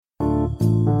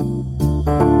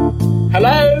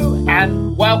Hello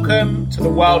and welcome to The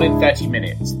World in 30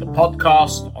 Minutes, the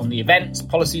podcast on the events,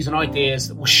 policies and ideas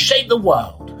that will shape the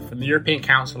world from the European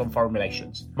Council on Foreign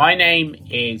Relations. My name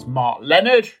is Mark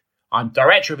Leonard, I'm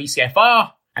Director of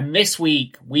ECFR, and this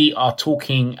week we are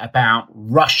talking about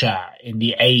Russia in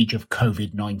the age of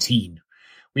COVID-19.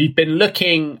 We've been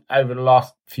looking over the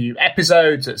last few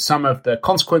episodes at some of the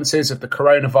consequences of the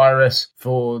coronavirus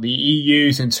for the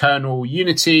EU's internal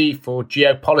unity, for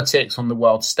geopolitics on the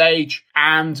world stage.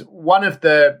 And one of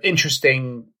the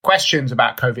interesting questions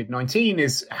about COVID-19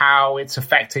 is how it's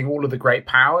affecting all of the great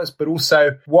powers, but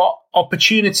also what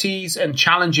opportunities and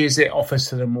challenges it offers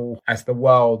to them all as the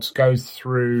world goes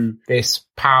through this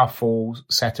powerful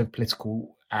set of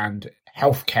political and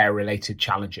healthcare related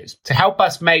challenges. To help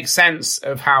us make sense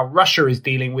of how Russia is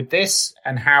dealing with this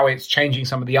and how it's changing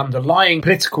some of the underlying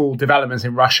political developments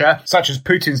in Russia, such as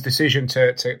Putin's decision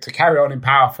to carry on in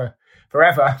power for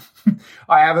forever,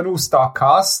 I have an all-star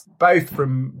cast, both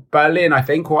from Berlin, I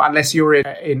think, or unless you're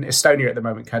in Estonia at the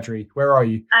moment, Kadri. Where are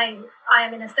you? I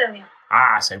am in Estonia.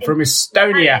 So from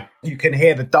Estonia, you can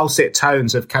hear the dulcet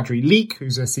tones of Kadri Leek,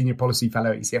 who's a Senior Policy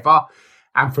Fellow at ECFR.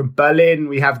 And from Berlin,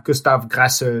 we have Gustav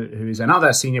Grasse, who is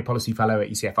another Senior Policy Fellow at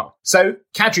ECFR. So,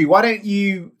 Kadri, why don't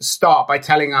you start by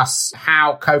telling us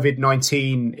how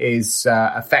COVID-19 is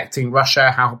affecting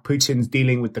Russia, how Putin's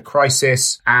dealing with the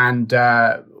crisis, and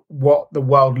what the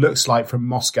world looks like from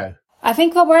Moscow? I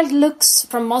think the world looks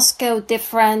from Moscow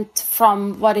different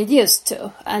from what it used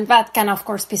to. And that can, of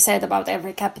course, be said about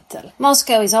every capital.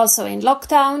 Moscow is also in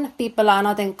lockdown. People are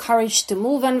not encouraged to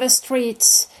move on the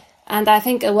streets. And I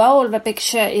think overall the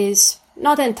picture is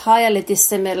not entirely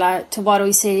dissimilar to what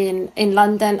we see in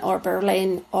London or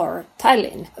Berlin or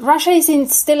Tallinn. Russia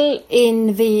is still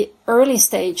in the early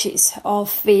stages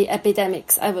of the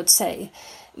epidemics, I would say.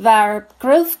 Their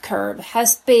growth curve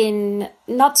has been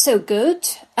not so good.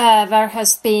 There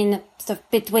has been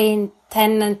between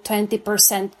 10 and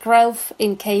 20% growth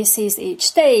in cases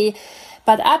each day.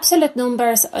 But absolute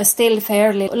numbers are still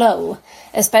fairly low,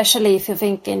 especially if you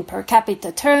think in per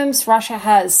capita terms. Russia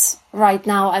has right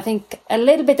now, I think, a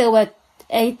little bit over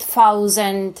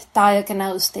 8,000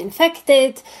 diagnosed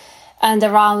infected and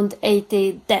around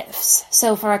 80 deaths.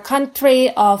 So for a country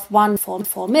of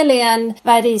 1.4 million,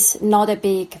 that is not a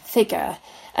big figure.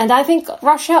 And I think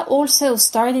Russia also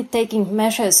started taking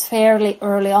measures fairly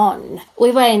early on.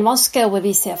 We were in Moscow with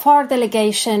ECFR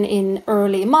delegation in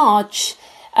early March.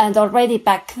 And already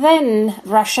back then,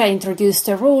 Russia introduced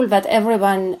a rule that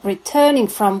everyone returning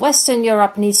from Western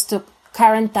Europe needs to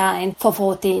quarantine for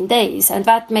 14 days. And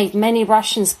that made many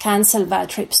Russians cancel their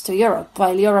trips to Europe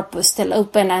while Europe was still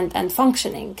open and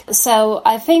functioning. So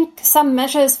I think some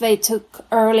measures they took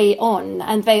early on,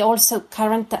 and they also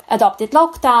adopted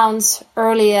lockdowns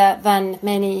earlier than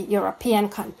many European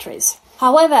countries.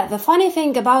 However, the funny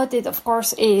thing about it, of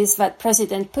course, is that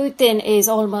President Putin is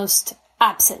almost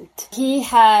absent. He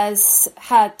has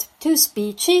had 2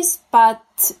 speeches, but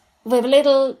with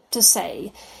little to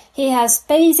say. He has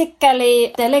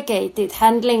basically delegated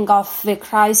handling of the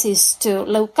crisis to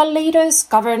local leaders,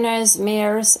 governors,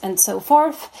 mayors, and so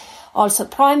forth. Also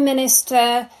Prime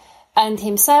Minister and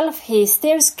himself, he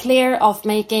steers clear of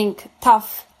making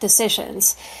tough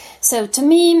decisions. So to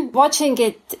me, watching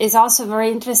it is also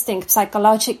very interesting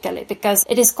psychologically, because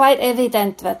it is quite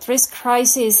evident that this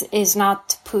crisis is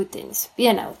not Putin's.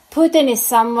 Putin is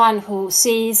someone who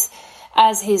sees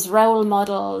as his role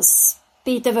models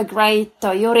Peter the Great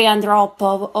or Yuri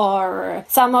Andropov or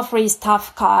some of these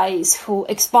tough guys who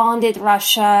expanded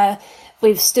Russia,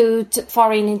 withstood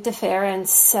foreign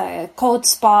interference, caught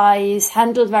spies,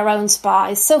 handled their own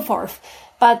spies, so forth.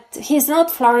 But he's not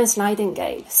Florence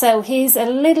Nightingale, so he's a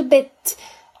little bit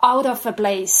out of the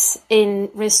place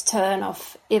in this turn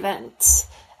of events,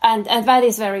 and that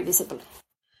is very visible.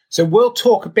 So we'll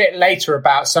talk a bit later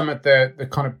about some of the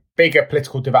kind of bigger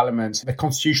political developments, the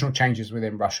constitutional changes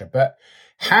within Russia, but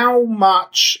how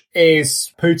much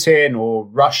is Putin or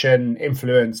Russian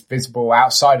influence visible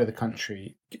outside of the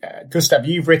country? Gustav,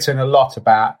 you've written a lot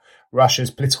about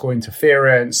Russia's political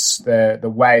interference, the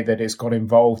way that it's got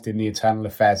involved in the internal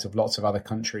affairs of lots of other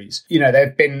countries.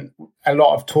 There've been a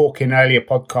lot of talk in earlier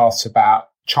podcasts about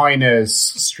China's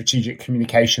strategic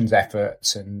communications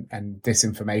efforts and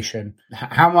disinformation.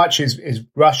 How much is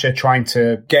Russia trying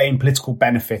to gain political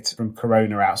benefit from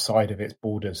corona outside of its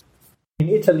borders? In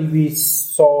Italy, we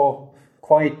saw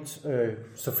quite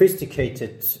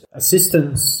sophisticated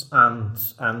assistance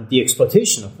and the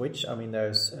exploitation of which,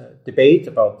 there's a debate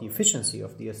about the efficiency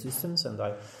of the assistance, and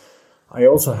I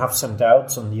also have some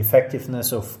doubts on the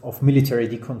effectiveness of military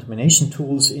decontamination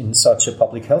tools in such a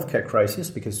public healthcare crisis,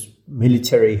 because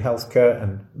military healthcare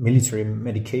and military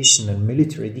medication and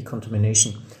military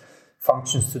decontamination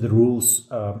functions to the rules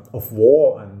of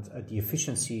war and the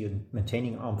efficiency in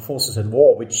maintaining armed forces at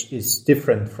war, which is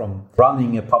different from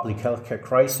running a public healthcare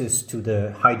crisis to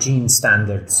the hygiene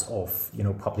standards of,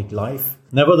 public life.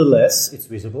 Nevertheless, it's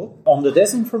visible. On the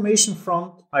disinformation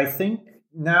front, I think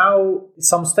now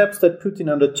some steps that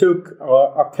Putin undertook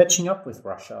are catching up with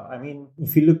Russia. I mean,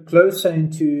 if you look closer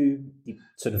into the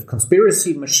sort of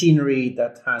conspiracy machinery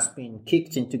that has been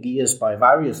kicked into gears by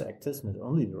various actors, not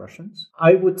only the Russians,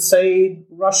 I would say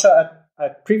Russia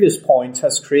at previous points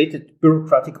has created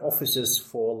bureaucratic offices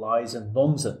for lies and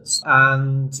nonsense.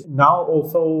 And now,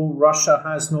 although Russia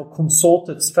has no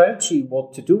consorted strategy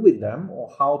what to do with them or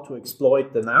how to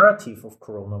exploit the narrative of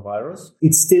coronavirus,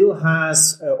 it still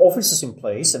has offices in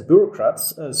place and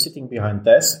bureaucrats sitting behind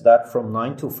desks that from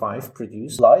 9 to 5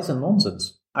 produce lies and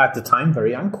nonsense. At the time,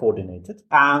 very uncoordinated.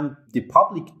 And the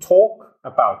public talk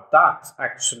about that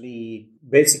actually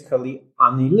basically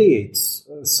annihilates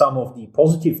some of the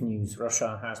positive news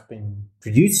Russia has been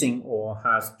producing or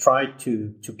has tried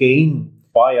to gain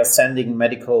via sending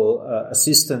medical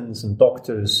assistance and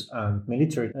doctors and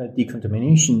military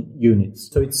decontamination units.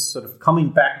 So it's sort of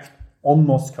coming back on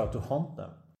Moscow to haunt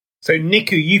them. So,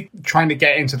 Nicu, you trying to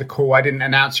get into the call. I didn't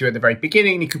announce you at the very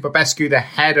beginning. Nicu Popescu, the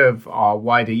head of our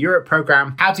wider Europe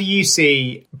program. How do you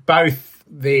see both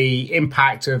the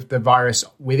impact of the virus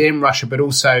within Russia, but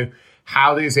also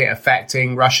how is it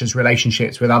affecting Russia's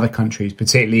relationships with other countries,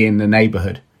 particularly in the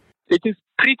neighborhood? It is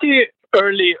pretty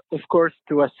early, of course,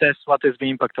 to assess what is the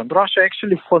impact on Russia.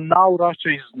 Actually, for now, Russia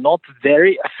is not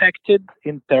very affected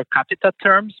in per capita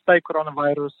terms by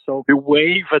coronavirus. So the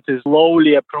wave that is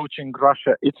slowly approaching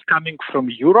Russia, it's coming from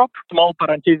Europe. Small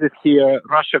parenthesis here,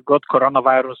 Russia got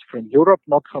coronavirus from Europe,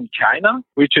 not from China,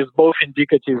 which is both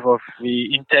indicative of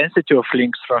the intensity of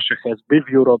links Russia has with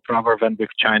Europe rather than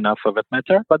with China for that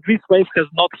matter. But this wave has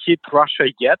not hit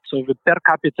Russia yet. So the per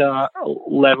capita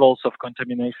levels of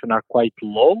contamination are quite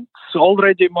low. So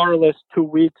already more or less 2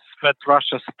 weeks that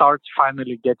Russia starts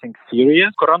finally getting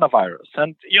serious coronavirus.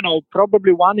 And,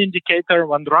 probably one indicator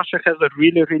when Russia has a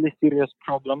really, really serious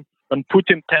problem, when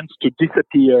Putin tends to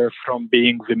disappear from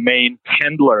being the main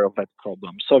handler of that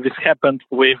problem. So this happened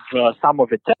with some of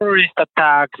the terrorist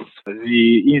attacks,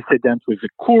 the incident with the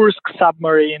Kursk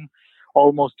submarine,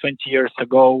 almost 20 years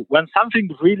ago. When something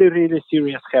really, really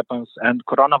serious happens, and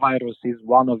coronavirus is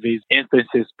one of these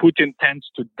instances, Putin tends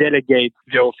to delegate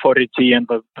the authority and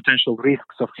the potential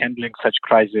risks of handling such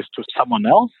crisis to someone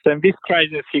else. So in this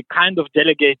crisis, he kind of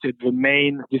delegated the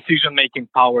main decision-making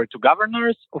power to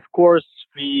governors. Of course,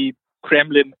 the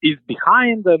Kremlin is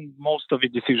behind and most of the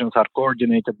decisions are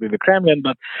coordinated with the Kremlin,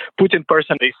 but Putin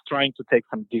personally is trying to take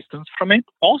some distance from it.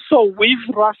 Also, with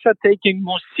Russia taking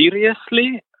more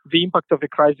seriously the impact of the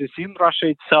crisis in Russia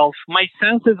itself, my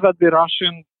sense is that the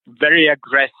Russian very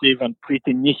aggressive and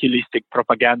pretty nihilistic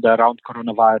propaganda around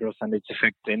coronavirus and its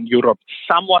effect in Europe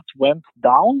somewhat went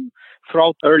down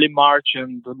throughout early March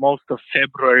and most of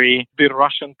February. The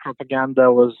Russian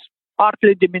propaganda was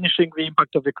partly diminishing the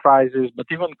impact of the crisis, but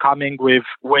even coming with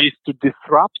ways to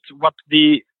disrupt what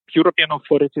the European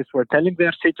authorities were telling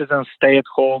their citizens: stay at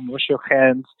home, wash your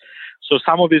hands. So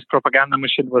some of this propaganda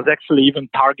machine was actually even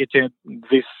targeted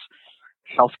this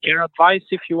healthcare advice,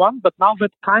 if you want. But now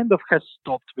that kind of has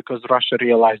stopped because Russia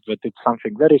realized that it's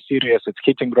something very serious. It's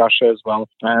hitting Russia as well.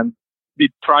 And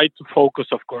it tried to focus,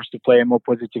 of course, to play a more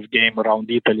positive game around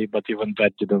Italy, but even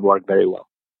that didn't work very well.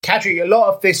 Kadri, a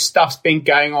lot of this stuff's been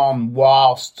going on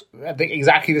whilst at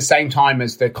exactly the same time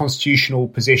as the constitutional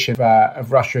position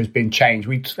of Russia has been changed.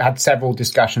 We've had several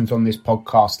discussions on this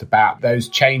podcast about those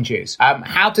changes.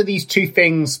 How do these two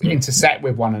things intersect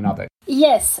with one another?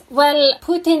 Yes, well,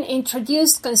 Putin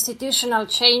introduced constitutional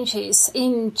changes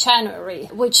in January,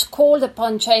 which called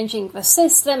upon changing the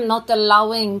system, not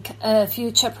allowing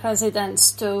future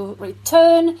presidents to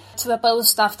return to a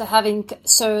post after having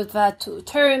served their 2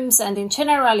 terms. And in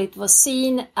general, it was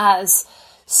seen as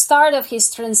start of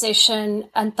his transition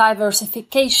and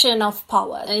diversification of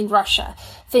power in Russia.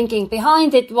 Thinking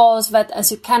behind it was that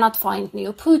as you cannot find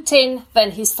new Putin,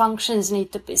 then his functions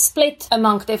need to be split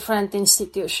among different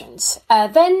institutions.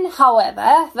 Then,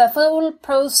 however, the whole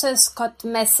process got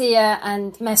messier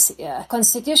and messier.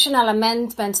 Constitutional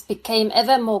amendments became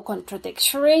ever more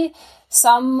contradictory.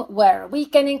 Some were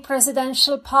weakening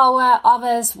presidential power,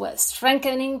 others were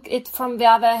strengthening it from the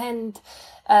other hand.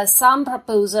 Some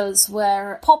proposals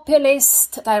were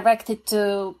populist, directed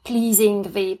to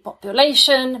pleasing the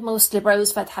population, mostly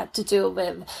those that had to do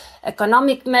with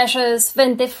economic measures.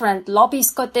 Then different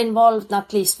lobbies got involved,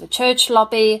 not least the church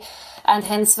lobby, and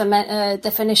hence the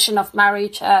definition of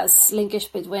marriage as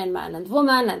linkage between man and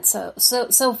woman, and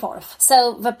so forth.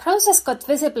 So the process got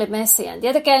visibly messy, and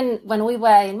yet again, when we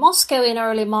were in Moscow in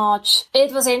early March,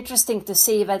 it was interesting to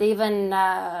see that even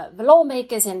the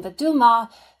lawmakers in the Duma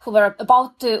who were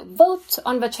about to vote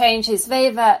on the changes,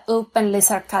 they were openly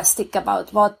sarcastic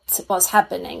about what was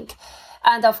happening.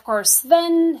 And of course,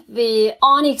 then the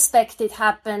unexpected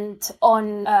happened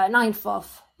on 9th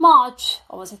of March,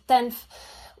 or was it 10th,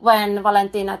 when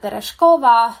Valentina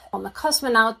Tereshkova, a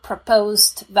cosmonaut,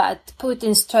 proposed that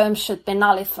Putin's terms should be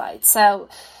nullified. So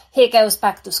he goes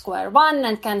back to square one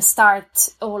and can start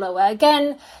all over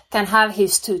again, can have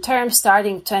his 2 terms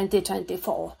starting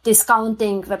 2024,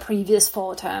 discounting the previous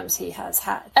 4 terms he has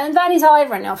had. And that is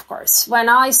irony, of course. When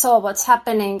I saw what's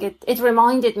happening, it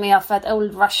reminded me of that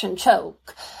old Russian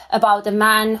joke about a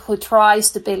man who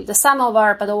tries to build a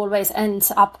samovar but always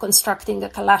ends up constructing a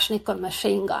Kalashnikov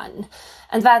machine gun.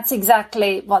 And that's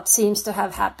exactly what seems to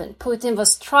have happened. Putin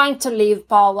was trying to leave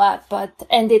power, but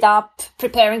ended up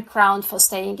preparing ground for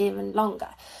staying even longer.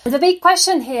 The big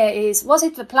question here is, was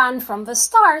it the plan from the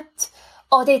start,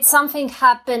 or did something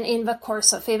happen in the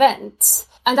course of events?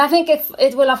 And I think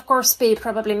it will, of course, be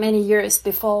probably many years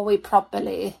before we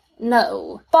properly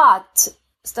know. But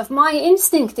my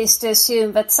instinct is to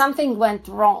assume that something went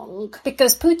wrong,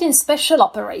 because Putin's special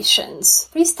operations,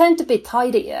 these tend to be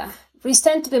tidier. These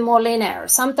tend to be more linear,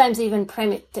 sometimes even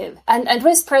primitive. And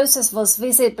this process was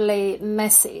visibly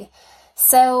messy.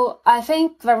 So I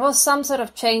think there was some sort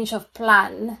of change of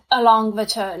plan along the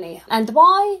journey. And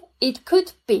why? It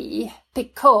could be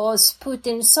because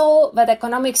Putin saw that the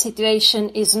economic situation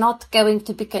is not going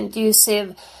to be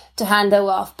conducive to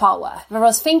handover of power. There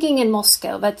was thinking in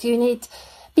Moscow that you need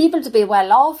people to be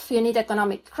well off, you need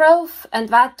economic growth, and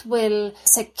that will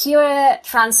secure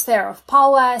transfer of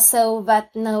power so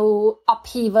that no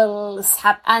upheavals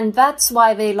happen. And that's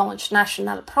why they launched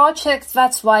national projects.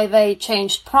 That's why they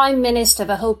changed prime minister.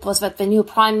 The hope was that the new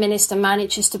prime minister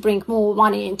manages to bring more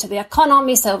money into the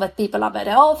economy so that people are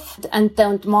better off and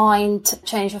don't mind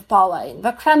change of power in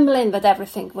the Kremlin, that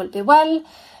everything will be well.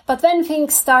 But then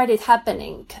things started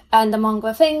happening, and among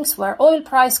the things were oil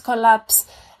price collapse,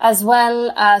 as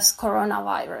well as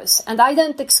coronavirus. And I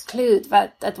don't exclude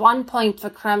that at one point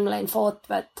the Kremlin thought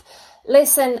that,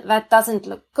 listen, that doesn't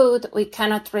look good, we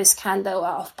cannot risk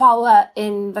handover of power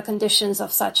in the conditions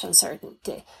of such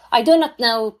uncertainty. I do not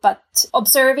know, but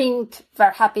observing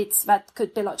their habits, that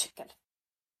could be logical.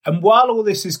 And while all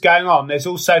this is going on, there's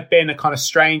also been a kind of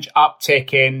strange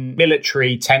uptick in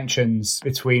military tensions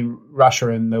between Russia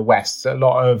and the West. A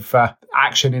lot of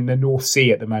action in the North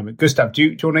Sea at the moment. Gustav, do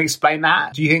you want to explain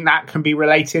that? Do you think that can be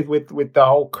related with the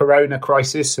whole corona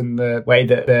crisis and the way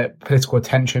that the political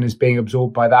attention is being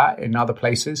absorbed by that in other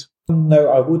places? No,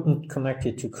 I wouldn't connect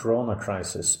it to corona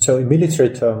crisis. So in military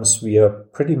terms, we are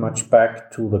pretty much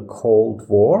back to the Cold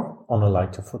War on a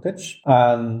lighter footage.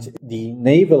 And the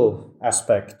naval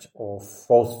aspect of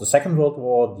both the Second World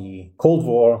War, the Cold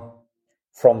War,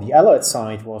 from the Allied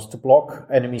side was to block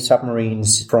enemy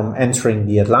submarines from entering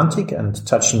the Atlantic and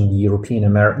touching the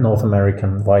European, North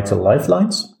American vital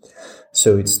lifelines.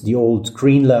 So it's the old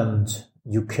Greenland,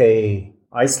 UK,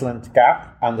 Iceland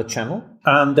gap and the Channel.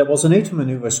 And there was a NATO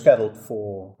maneuver scheduled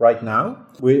for right now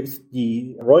with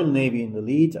the Royal Navy in the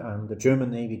lead and the German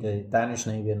Navy, the Danish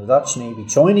Navy and the Dutch Navy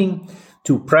joining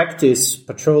to practice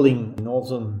patrolling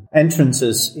northern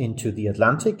entrances into the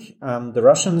Atlantic. And the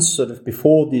Russians, sort of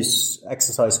before this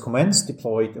exercise commenced,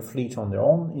 deployed a fleet on their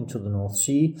own into the North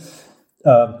Sea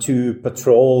to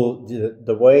patrol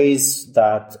the ways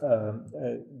that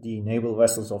the naval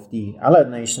vessels of the Allied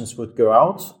nations would go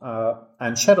out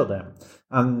and shadow them.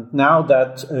 And now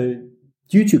that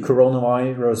due to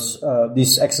coronavirus,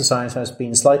 this exercise has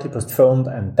been slightly postponed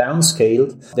and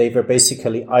downscaled, they were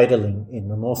basically idling in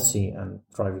the North Sea and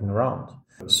driving around.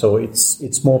 So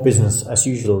it's more business as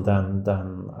usual than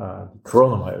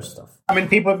coronavirus stuff. I mean,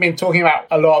 people have been talking about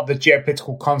a lot of the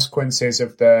geopolitical consequences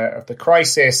of the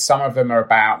crisis. Some of them are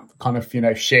about kind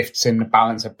of, shifts in the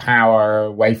balance of power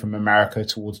away from America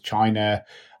towards China.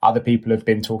 Other people have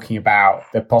been talking about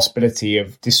the possibility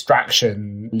of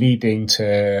distraction leading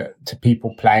to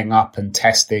people playing up and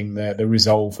testing the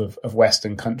resolve of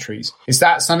Western countries. Is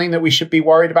that something that we should be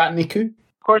worried about, Niku?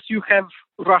 Of course, you have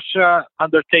Russia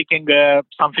undertaking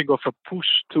something of a push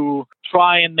to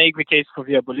try and make the case for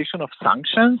the abolition of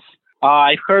sanctions.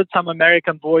 I've heard some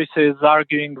American voices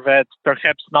arguing that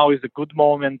perhaps now is a good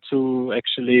moment to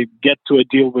actually get to a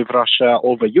deal with Russia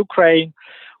over Ukraine,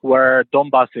 where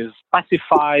Donbass is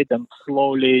pacified and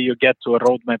slowly you get to a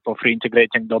roadmap of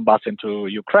reintegrating Donbass into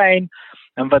Ukraine.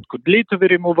 And that could lead to the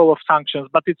removal of sanctions,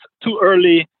 but it's too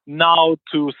early now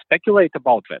to speculate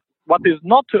about that. What is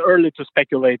not too early to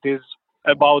speculate is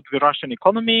about the Russian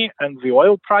economy and the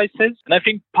oil prices. And I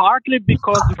think partly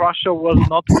because Russia was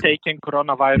not taking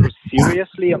coronavirus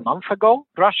seriously a month ago,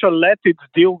 Russia let its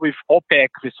deal with OPEC,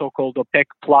 the so-called OPEC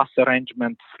Plus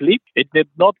arrangement, slip. It did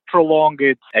not prolong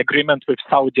its agreement with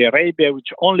Saudi Arabia, which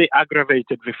only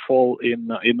aggravated the fall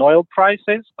in oil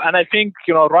prices. And I think,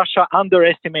 Russia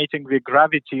underestimating the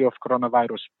gravity of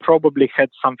coronavirus probably had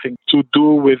something to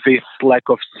do with this lack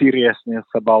of seriousness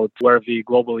about where the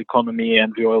global economy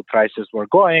and the oil prices were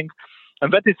going.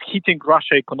 And that is hitting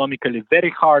Russia economically very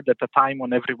hard at a time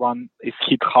when everyone is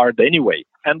hit hard anyway.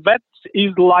 And that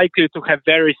is likely to have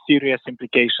very serious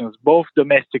implications, both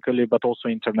domestically but also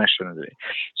internationally.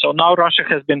 So now Russia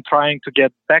has been trying to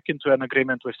get back into an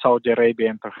agreement with Saudi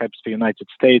Arabia and perhaps the United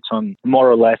States on more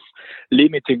or less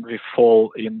limiting the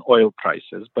fall in oil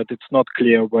prices. But it's not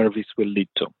clear where this will lead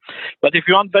to. But if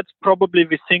you want, that's probably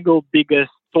the single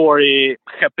biggest story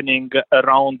happening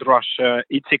around Russia,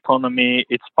 its economy,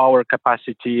 its power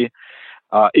capacity,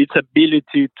 its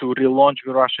ability to relaunch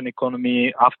the Russian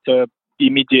economy after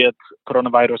immediate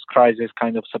coronavirus crisis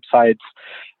kind of subsides.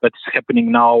 That's happening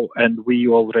now, and we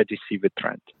already see the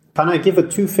trend. Can I give a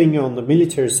two-finger on the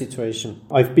military situation?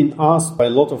 I've been asked by a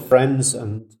lot of friends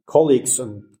and colleagues,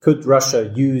 could Russia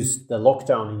use the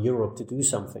lockdown in Europe to do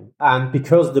something? And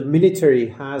because the military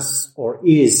has or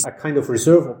is a kind of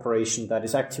reserve operation that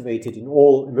is activated in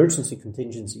all emergency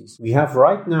contingencies, we have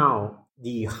right now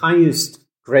the highest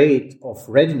grade of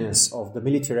readiness of the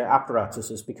military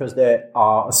apparatuses because they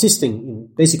are assisting in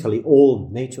basically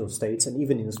all NATO states and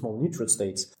even in the small neutral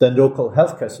states, the local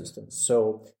healthcare systems.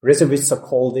 So reservists are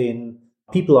called in,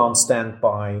 people are on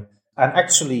standby. And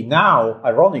actually now,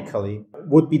 ironically,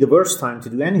 would be the worst time to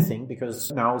do anything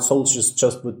because now soldiers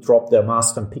just would drop their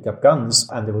masks and pick up guns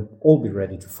and they would all be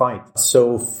ready to fight.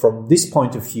 So from this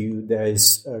point of view, there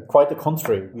is quite the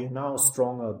contrary. We are now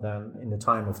stronger than in the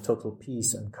time of total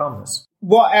peace and calmness.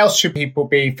 What else should people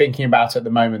be thinking about at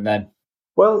the moment then?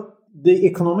 Well, the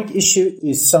economic issue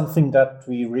is something that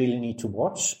we really need to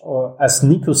watch. As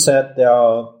Nico said, there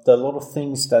are a lot of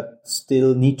things that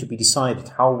still need to be decided.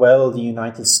 How well the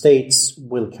United States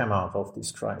will come out of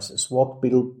this crisis. What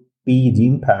will be the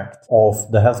impact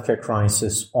of the healthcare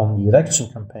crisis on the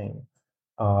election campaign?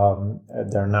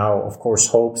 There are now, of course,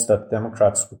 hopes that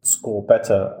Democrats would score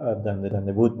better than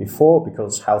they would before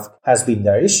because health has been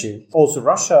their issue. Also,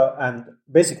 Russia and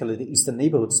basically the eastern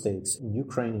neighborhood states in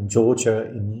Ukraine, in Georgia,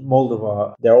 in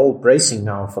Moldova, they're all bracing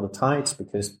now for the tides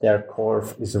because their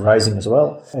curve is rising as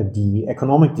well. And the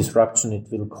economic disruption it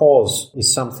will cause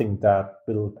is something that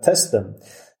will test them.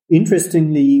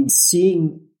 Interestingly,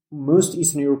 seeing most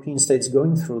Eastern European states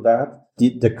going through that,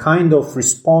 the kind of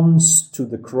response to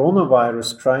the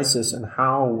coronavirus crisis and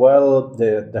how well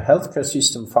the healthcare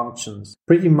system functions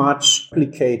pretty much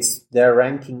replicates their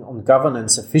ranking on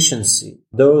governance efficiency.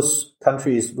 Those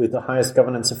countries with the highest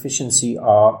governance efficiency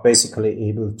are basically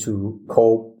able to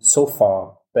cope so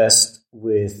far best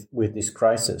with this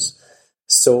crisis.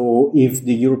 So if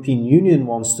the European Union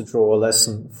wants to draw a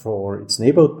lesson for its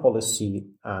neighborhood policy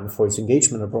and for its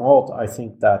engagement abroad, I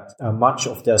think that much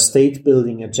of their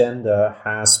state-building agenda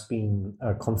has been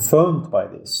confirmed by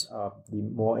this. The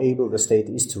more able the state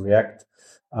is to react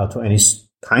to any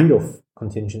kind of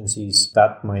contingencies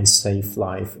that might save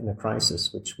life in a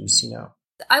crisis, which we see now.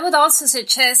 I would also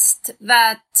suggest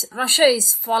that Russia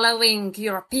is following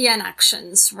European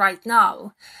actions right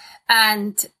now.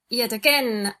 And yet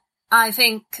again, I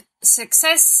think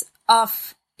success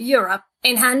of Europe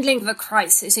in handling the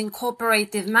crisis in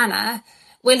cooperative manner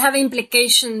will have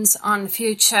implications on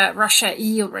future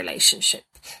Russia-EU relationship.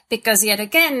 Because yet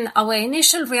again, our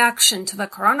initial reaction to the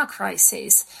corona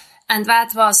crisis, and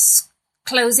that was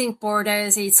closing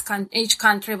borders, each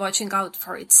country watching out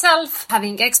for itself,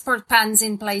 having export bans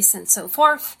in place and so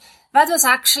forth, that was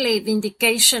actually the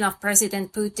indication of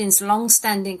President Putin's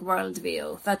long-standing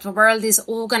worldview, that the world is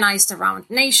organized around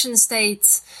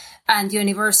nation-states and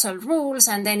universal rules,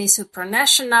 and any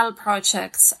supranational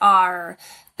projects are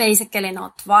basically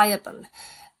not viable.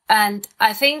 And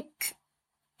I think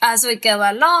as we go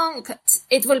along,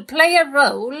 it will play a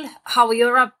role how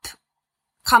Europe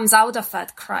comes out of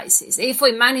that crisis, if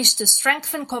we manage to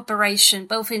strengthen cooperation,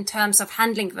 both in terms of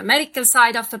handling the medical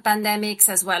side of the pandemics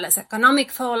as well as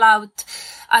economic fallout,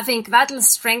 I think that'll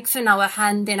strengthen our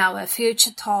hand in our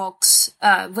future talks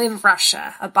with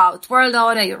Russia about world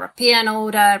order, European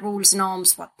order, rules,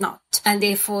 norms, whatnot. And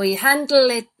if we handle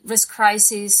this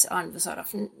crisis on the sort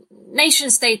of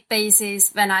nation-state basis,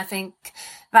 then I think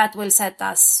that will set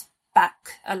us back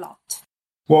a lot.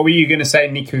 What were you going to say,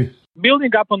 Niku?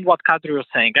 Building up on what Kadri was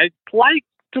saying, I'd like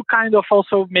to kind of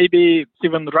also maybe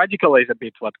even radicalize a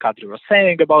bit what Kadri was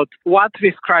saying about what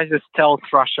this crisis tells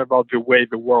Russia about the way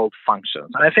the world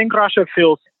functions. And I think Russia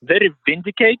feels very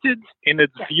vindicated in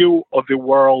its view of the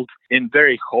world in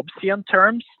very Hobbesian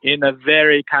terms, in a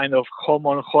very kind of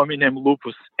homo hominem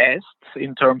lupus est,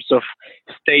 in terms of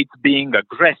states being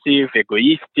aggressive,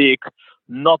 egoistic,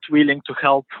 not willing to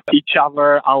help each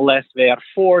other unless they are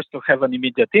forced to have an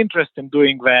immediate interest in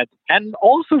doing that. And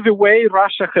also the way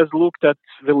Russia has looked at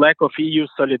the lack of EU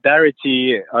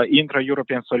solidarity,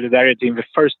 intra-European solidarity in the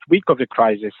first week of the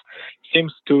crisis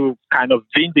seems to kind of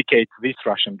vindicate this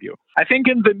Russian view. I think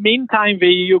in the meantime, the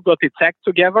EU got its act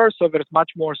together, so there's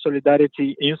much more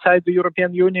solidarity inside the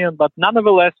European Union, but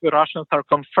nonetheless, the Russians are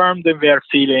confirmed in their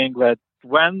feeling that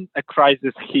when a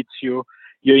crisis hits you,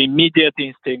 your immediate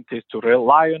instinct is to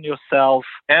rely on yourself.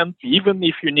 And even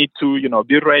if you need to,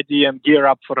 be ready and gear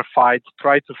up for a fight,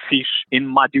 try to fish in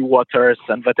muddy waters,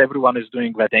 and that everyone is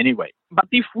doing that anyway. But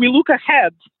if we look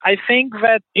ahead, I think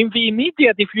that in the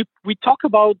immediate, we talk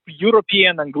about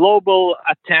European and global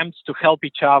attempts to help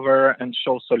each other and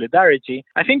show solidarity,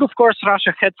 I think, of course,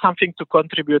 Russia had something to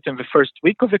contribute in the first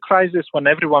week of the crisis when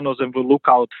everyone was on the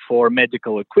lookout for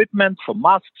medical equipment, for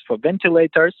masks, for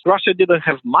ventilators. Russia didn't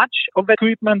have much of that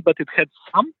equipment, but it had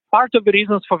some. Part of the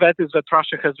reasons for that is that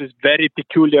Russia has this very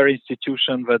peculiar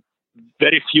institution that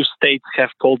very few states have,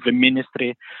 called the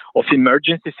Ministry of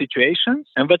Emergency Situations.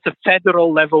 And that's a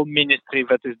federal level ministry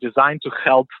that is designed to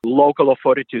help local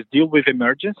authorities deal with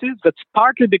emergencies. That's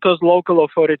partly because local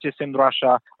authorities in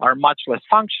Russia are much less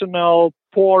functional,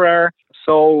 poorer.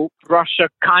 So Russia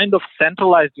kind of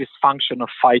centralized this function of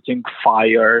fighting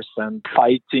fires and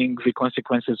fighting the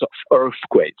consequences of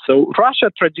earthquakes. So Russia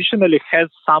traditionally has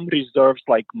some reserves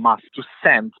like masks to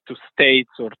send to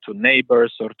states or to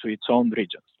neighbors or to its own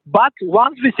regions. But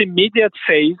once this immediate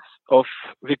phase of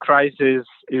the crisis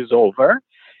is over,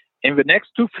 in the next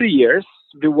 2-3 years,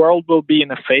 the world will be in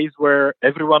a phase where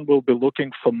everyone will be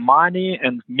looking for money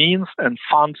and means and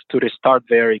funds to restart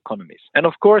their economies. And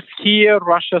of course, here,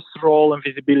 Russia's role and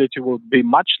visibility will be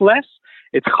much less.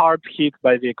 It's hard hit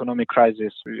by the economic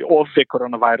crisis of the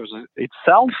coronavirus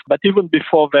itself. But even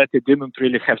before that, it didn't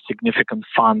really have significant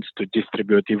funds to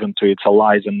distribute even to its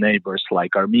allies and neighbors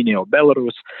like Armenia or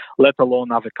Belarus, let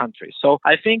alone other countries. So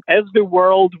I think as the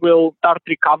world will start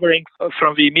recovering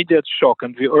from the immediate shock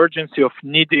and the urgency of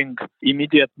needing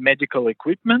immediate medical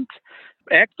equipment,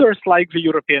 actors like the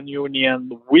European Union,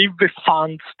 with the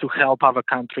funds to help other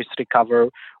countries recover,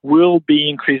 will be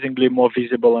increasingly more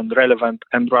visible and relevant,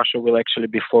 and Russia will actually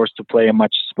be forced to play a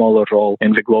much smaller role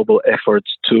in the global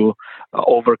efforts to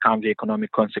overcome the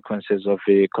economic consequences of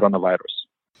the coronavirus.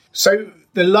 So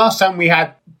the last time we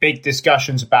had big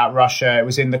discussions about Russia, it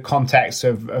was in the context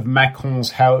of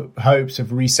Macron's hopes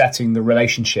of resetting the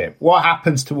relationship. What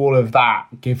happens to all of that,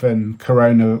 given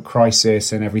corona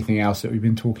crisis and everything else that we've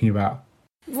been talking about?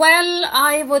 Well,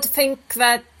 I would think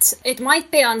that it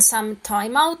might be on some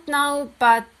timeout now,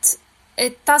 but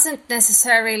it doesn't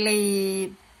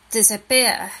necessarily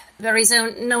disappear. There is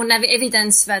no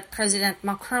evidence that President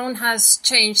Macron has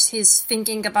changed his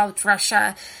thinking about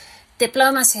Russia.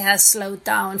 Diplomacy has slowed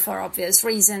down for obvious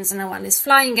reasons. No one is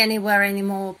flying anywhere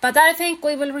anymore. But I think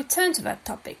we will return to that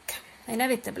topic,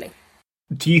 inevitably.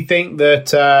 Do you think that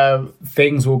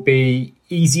things will be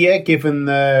easier given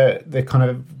the kind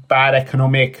of bad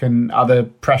economic and other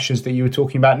pressures that you were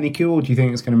talking about, Niku, or do you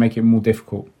think it's going to make it more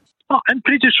difficult? Oh, I'm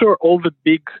pretty sure all the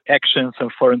big actions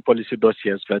and foreign policy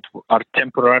dossiers that are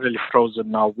temporarily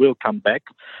frozen now will come back,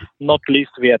 not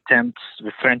least the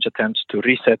French attempts to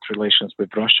reset relations with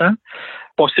Russia.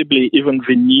 Possibly even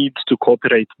the need to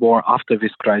cooperate more after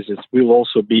this crisis will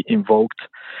also be invoked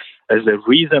as a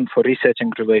reason for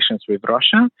resetting relations with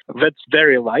Russia. That's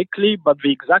very likely, but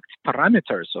the exact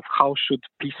parameters of how should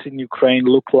peace in Ukraine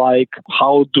look like,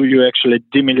 how do you actually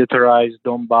demilitarize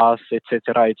Donbass,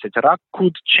 etc.,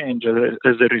 could change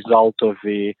as a result of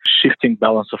the shifting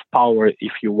balance of power,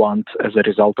 if you want, as a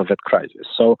result of that crisis.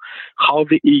 So how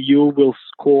the EU will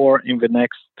score in the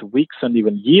next weeks and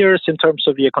even years in terms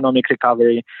of the economic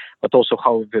recovery, but also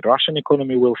how the Russian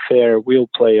economy will fare, will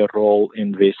play a role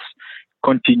in this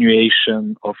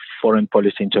continuation of foreign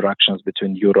policy interactions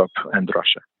between Europe and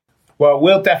Russia. Well,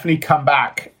 we'll definitely come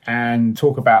back and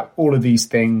talk about all of these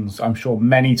things, I'm sure,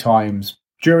 many times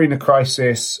during the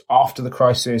crisis, after the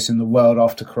crisis, in the world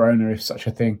after Corona, if such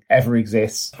a thing ever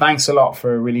exists. Thanks a lot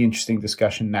for a really interesting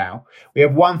discussion now. We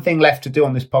have one thing left to do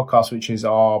on this podcast, which is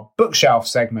our bookshelf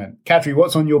segment. Kadri,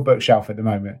 what's on your bookshelf at the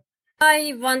moment?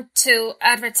 I want to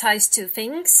advertise two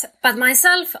things, but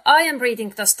myself, I am reading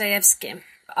Dostoevsky.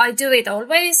 I do it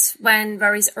always when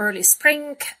there is early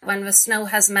spring, when the snow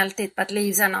has melted but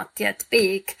leaves are not yet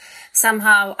big.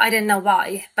 Somehow, I don't know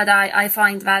why, but I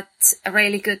find that a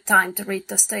really good time to read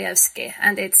Dostoevsky,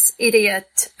 and it's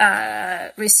Idiot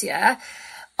Monsieur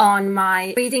on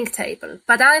my reading table.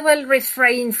 But I will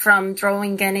refrain from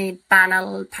drawing any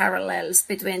banal parallels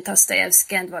between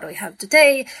Dostoevsky and what we have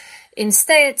today.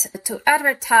 Instead, to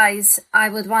advertise, I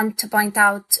would want to point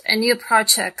out a new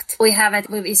project we have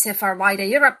with ECFR Wider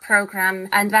Europe program,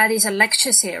 and that is a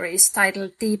lecture series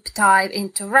titled Deep Dive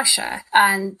into Russia.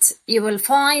 And you will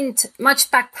find much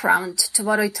background to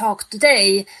what we talked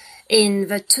today in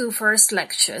the two first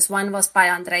lectures. One was by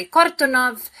Andrei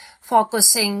Kortunov,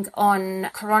 focusing on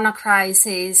corona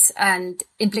crisis and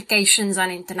implications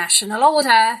on international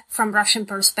order from Russian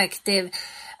perspective.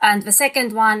 And the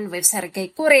second one with Sergei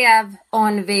Kuryev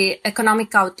on the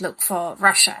economic outlook for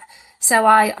Russia. So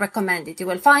I recommend it. You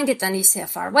will find it on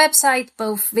ECFR website,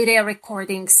 both video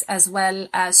recordings as well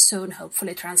as soon,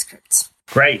 hopefully, transcripts.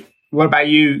 Great. What about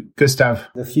you, Gustav?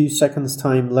 A few seconds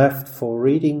time left for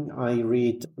reading. I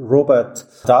read Robert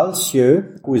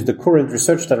Dahlsjö, who is the current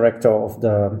research director of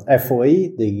the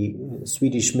FOA, the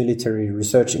Swedish Military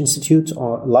Research Institute,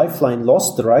 on Lifeline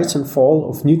Lost, the Rise and Fall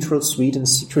of Neutral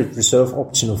Sweden's Secret Reserve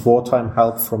Option of Wartime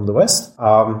Help from the West.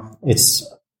 It's,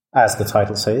 as the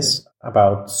title says,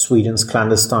 about Sweden's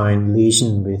clandestine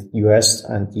liaison with US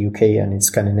and UK and its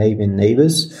Scandinavian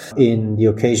neighbors in the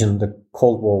occasion the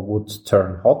Cold War would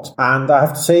turn hot. And I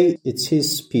have to say, it's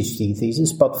his PhD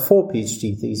thesis, but for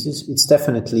PhD thesis, it's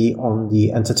definitely on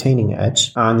the entertaining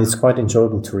edge, and it's quite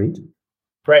enjoyable to read.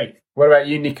 Great. What about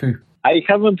you, Niku? I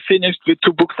haven't finished the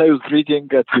two books I was reading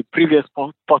at the previous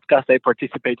podcast I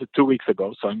participated 2 weeks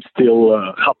ago, so I'm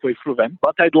still halfway through them.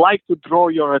 But I'd like to draw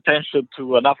your attention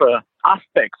to another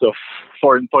aspect of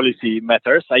foreign policy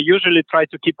matters. I usually try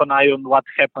to keep an eye on what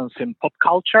happens in pop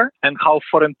culture and how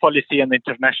foreign policy and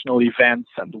international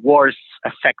events and wars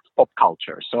affect pop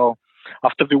culture. So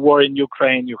after the war in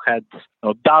Ukraine, you had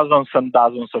dozens and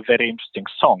dozens of very interesting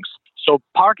songs. So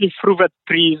partly through that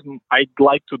prism, I'd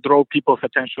like to draw people's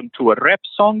attention to a rap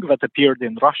song that appeared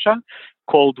in Russia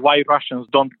called Why Russians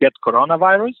Don't Get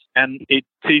Coronavirus. And it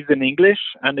is in English,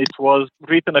 and it was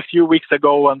written a few weeks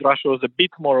ago, and Russia was a bit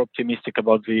more optimistic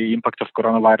about the impact of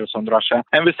coronavirus on Russia.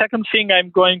 And the second thing I'm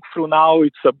going through now,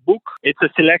 it's a book. It's a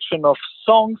selection of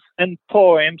songs and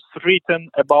poems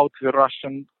written about the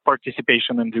Russian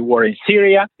participation in the war in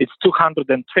Syria. It's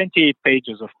 228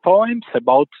 pages of poems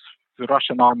about the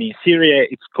Russian army in Syria.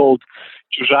 It's called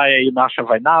Chuzhaya и Nasha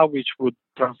Vayna, which would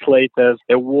translate as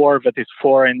a war that is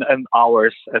foreign and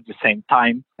ours at the same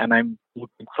time. And I'm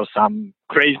looking for some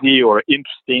crazy or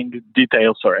interesting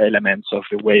details or elements of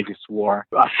the way this war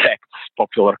affects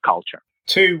popular culture.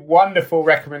 Two wonderful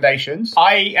recommendations.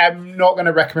 I am not going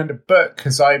to recommend a book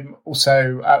because I'm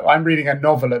reading a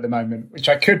novel at the moment, which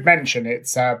I could mention.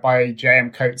 It's by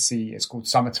J.M. Coetzee. It's called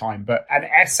Summertime. But an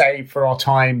essay for our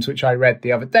times, which I read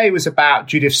the other day, was about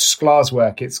Judith Shklar's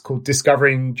work. It's called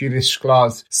Discovering Judith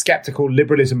Shklar's Skeptical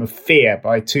Liberalism of Fear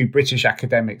by two British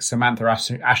academics, Samantha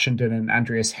Ashenden and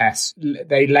Andreas Hess.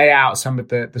 They lay out some of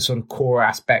the sort of core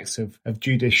aspects of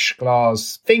Judith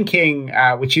Shklar's thinking,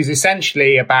 which is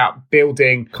essentially about building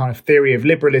kind of theory of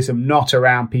liberalism, not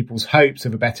around people's hopes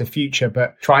of a better future,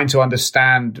 but trying to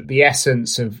understand the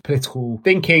essence of political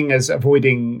thinking as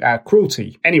avoiding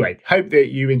cruelty. Anyway, hope that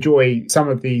you enjoy some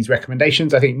of these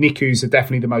recommendations. I think Niku's are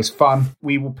definitely the most fun.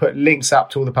 We will put links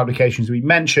up to all the publications we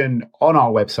mentioned on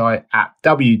our website at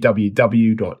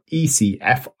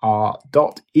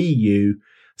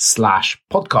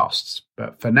www.ecfr.eu/podcasts.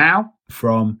 But for now,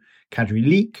 from Kadri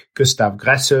Leek, Gustav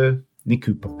Gresse,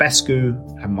 Niku Popescu,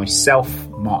 and myself,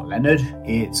 Mark Leonard,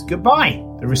 it's goodbye.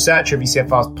 The researcher of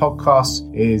ECFR's podcast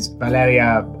is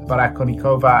Valeria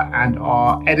Barakonikova, and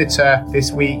our editor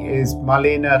this week is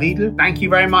Marlena Riedel. Thank you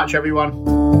very much,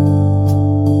 everyone.